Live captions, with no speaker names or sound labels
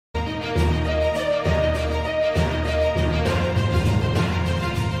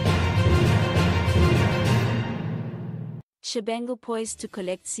Tshabangu poised to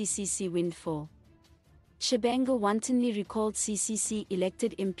collect CCC windfall. Tshabangu wantonly recalled CCC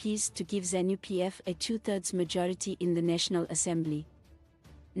elected MPs to give Zanu PF a 2/3 majority in the National Assembly.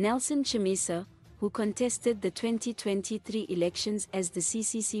 Nelson Chamisa, who contested the 2023 elections as the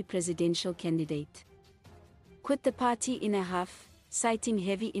CCC presidential candidate, quit the party in a huff, citing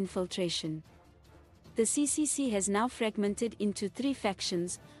heavy infiltration. The CCC has now fragmented into 3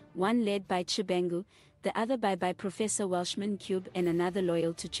 factions, one led by Tshabangu, the other by Professor Welshman Ncube and another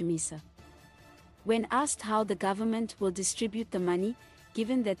loyal to Chamisa. When asked how the government will distribute the money,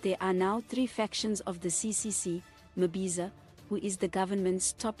 given that there are now 3 factions of the CCC, Mbisa, who is the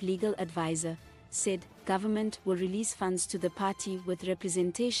government's top legal advisor, said, government will release funds to the party with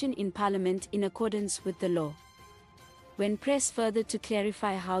representation in parliament in accordance with the law. When pressed further to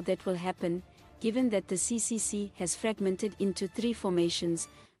clarify how that will happen, given that the CCC has fragmented into 3 formations,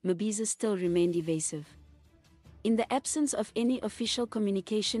 Mbisa still remained evasive. In the absence of any official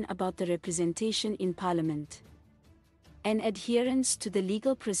communication about the representation in Parliament and adherence to the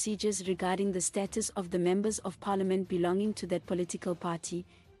legal procedures regarding the status of the members of Parliament belonging to that political party,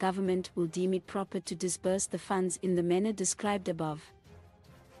 government will deem it proper to disburse the funds in the manner described above,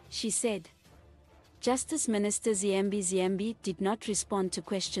 she said. Justice Minister Ziambi did not respond to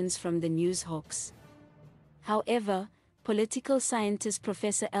questions from the news hawks. However, political scientist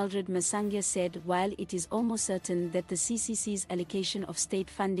Professor Eldred Masangia said while it is almost certain that the CCC's allocation of state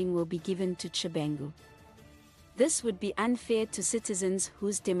funding will be given to Tshabangu, this would be unfair to citizens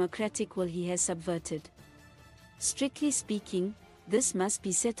whose democratic will he has subverted. Strictly speaking, this must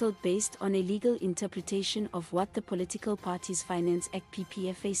be settled based on a legal interpretation of what the Political Parties Finance Act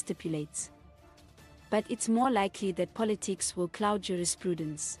PPFA stipulates. But it's more likely that politics will cloud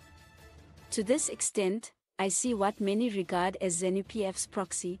jurisprudence. To this extent, I see what many regard as Zanu PF's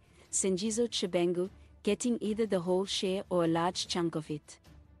proxy, Sengizo Tshabangu, getting either the whole share or a large chunk of it.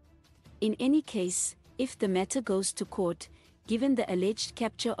 In any case, if the matter goes to court, given the alleged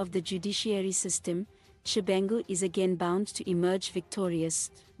capture of the judiciary system, Tshabangu is again bound to emerge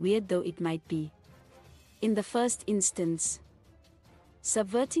victorious, weird though it might be. In the first instance,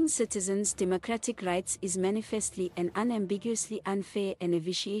 subverting citizens' democratic rights is manifestly and unambiguously unfair and a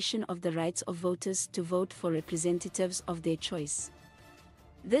vitiation of the rights of voters to vote for representatives of their choice.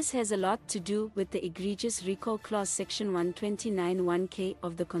 This has a lot to do with the egregious recall clause section 129(1)(k)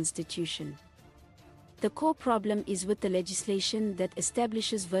 of the Constitution. The core problem is with the legislation that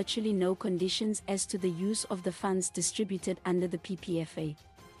establishes virtually no conditions as to the use of the funds distributed under the PPFA.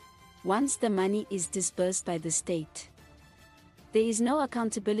 Once the money is disbursed by the state, there is no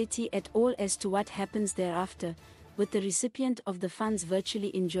accountability at all as to what happens thereafter, with the recipient of the funds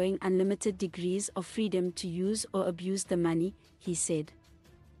virtually enjoying unlimited degrees of freedom to use or abuse the money, he said.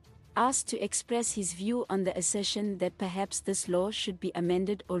 Asked to express his view on the assertion that perhaps this law should be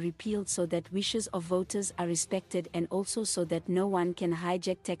amended or repealed so that wishes of voters are respected and also so that no one can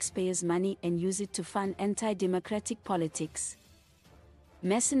hijack taxpayers' money and use it to fund anti-democratic politics,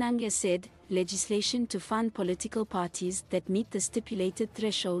 Masananga said, legislation to fund political parties that meet the stipulated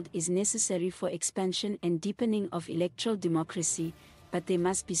threshold is necessary for expansion and deepening of electoral democracy, but there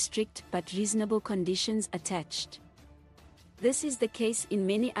must be strict but reasonable conditions attached. This is the case in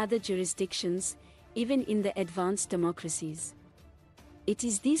many other jurisdictions, even in the advanced democracies. It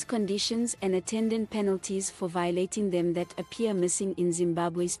is these conditions and attendant penalties for violating them that appear missing in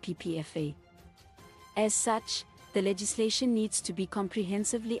Zimbabwe's PPFA. As such, the legislation needs to be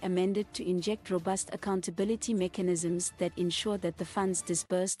comprehensively amended to inject robust accountability mechanisms that ensure that the funds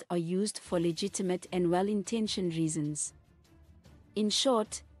disbursed are used for legitimate and well-intentioned reasons. In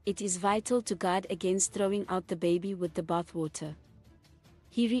short, it is vital to guard against throwing out the baby with the bathwater.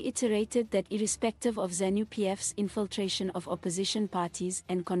 He reiterated that irrespective of Zanu PF's infiltration of opposition parties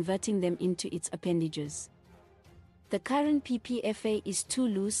and converting them into its appendages, the current PPFA is too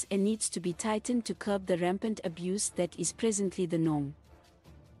loose and needs to be tightened to curb the rampant abuse that is presently the norm.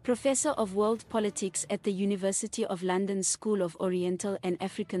 Professor of World Politics at the University of London School of Oriental and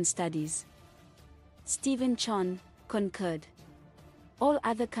African Studies, Stephen Chon, concurred. All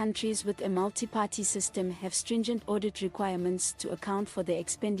other countries with a multi-party system have stringent audit requirements to account for the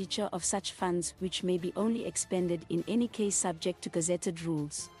expenditure of such funds, which may be only expended in any case subject to gazetted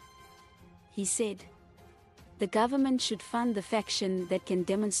rules. He said, the government should fund the faction that can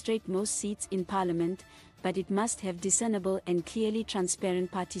demonstrate most seats in parliament, but it must have discernible and clearly transparent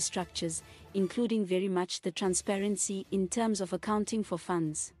party structures, including very much the transparency in terms of accounting for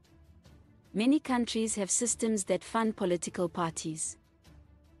funds. Many countries have systems that fund political parties.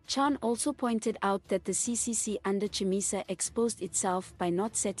 Chan also pointed out that the CCC under Chamisa exposed itself by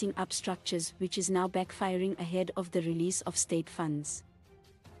not setting up structures, which is now backfiring ahead of the release of state funds.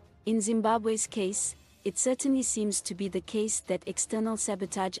 In Zimbabwe's case, it certainly seems to be the case that external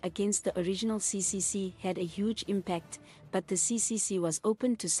sabotage against the original CCC had a huge impact, but the CCC was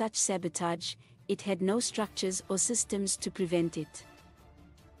open to such sabotage. It had no structures or systems to prevent it.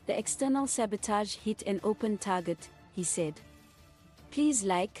 The external sabotage hit an open target, he said. Please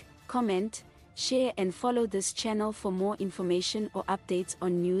like, comment, share and follow this channel for more information or updates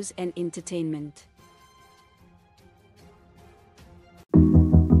on news and entertainment.